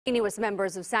Newest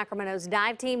members of Sacramento's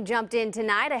dive team jumped in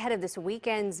tonight ahead of this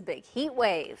weekend's big heat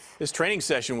wave. This training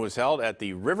session was held at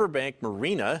the Riverbank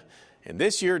Marina, and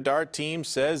this year DART team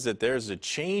says that there's a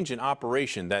change in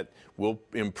operation that will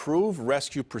improve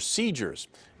rescue procedures.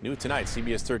 New tonight,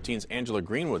 CBS 13's Angela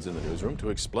Greenwood's in the newsroom to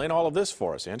explain all of this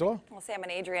for us. Angela? Well, Sam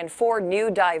and Adrian, 4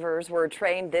 new divers were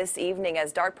trained this evening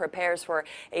as DART prepares for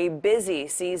a busy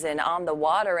season on the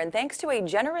water. And thanks to a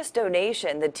generous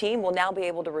donation, the team will now be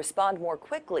able to respond more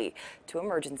quickly to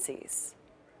emergencies.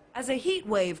 As a heat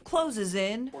wave closes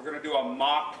in, we're going to do a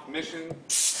mock mission.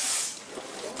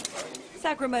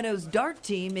 Sacramento's DART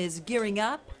team is gearing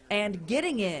up and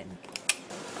getting in.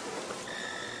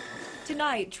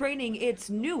 Tonight, training its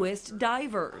newest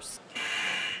divers.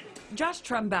 Josh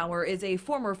Trumbauer is a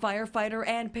former firefighter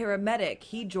and paramedic.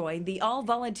 He joined the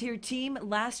all-volunteer team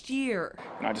last year.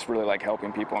 And I just really like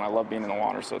helping people, and I love being in the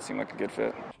water, so it seemed like a good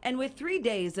fit. And with 3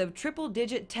 days of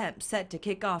triple-digit temps set to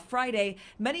kick off Friday,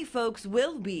 many folks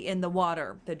will be in the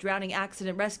water. The drowning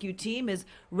accident rescue team is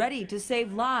ready to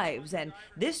save lives, and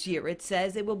this year it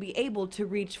says it will be able to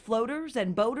reach floaters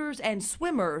and boaters and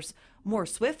swimmers more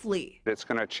swiftly. It's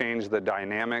going to change the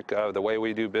dynamic of the way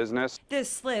we do business. This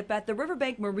slip at the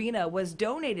Riverbank Marina was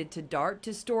donated to DART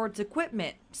to store its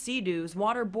equipment. Sea-Doos,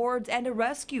 water boards, and a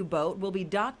rescue boat will be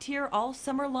docked here all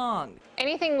summer long.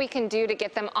 Anything we can do to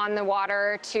get them on the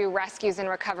water to rescues and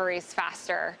recoveries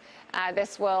faster.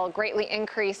 This will greatly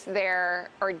increase or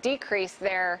decrease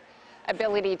their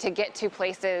ability to get to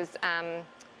places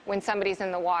when somebody's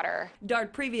in the water.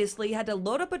 DART previously had to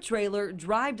load up a trailer,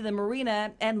 drive to the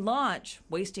marina, and launch,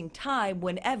 wasting time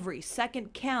when every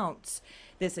second counts.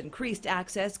 This increased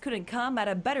access couldn't come at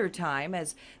a better time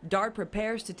as DART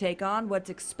prepares to take on what's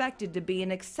expected to be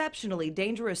an exceptionally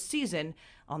dangerous season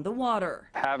on the water.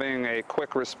 Having a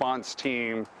quick response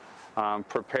team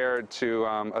prepared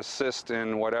to assist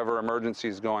in whatever emergency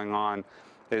is going on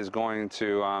is going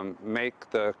to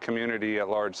make the community at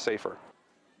large safer.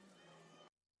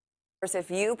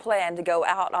 If you plan to go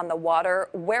out on the water,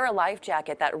 wear a life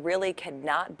jacket. That really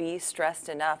cannot be stressed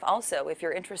enough. Also, if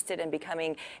you're interested in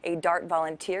becoming a DART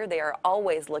volunteer, they are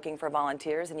always looking for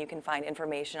volunteers, and you can find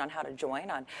information on how to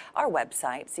join on our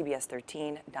website,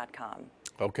 cbs13.com.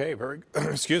 Okay,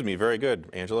 very good,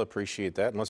 Angela. Appreciate that.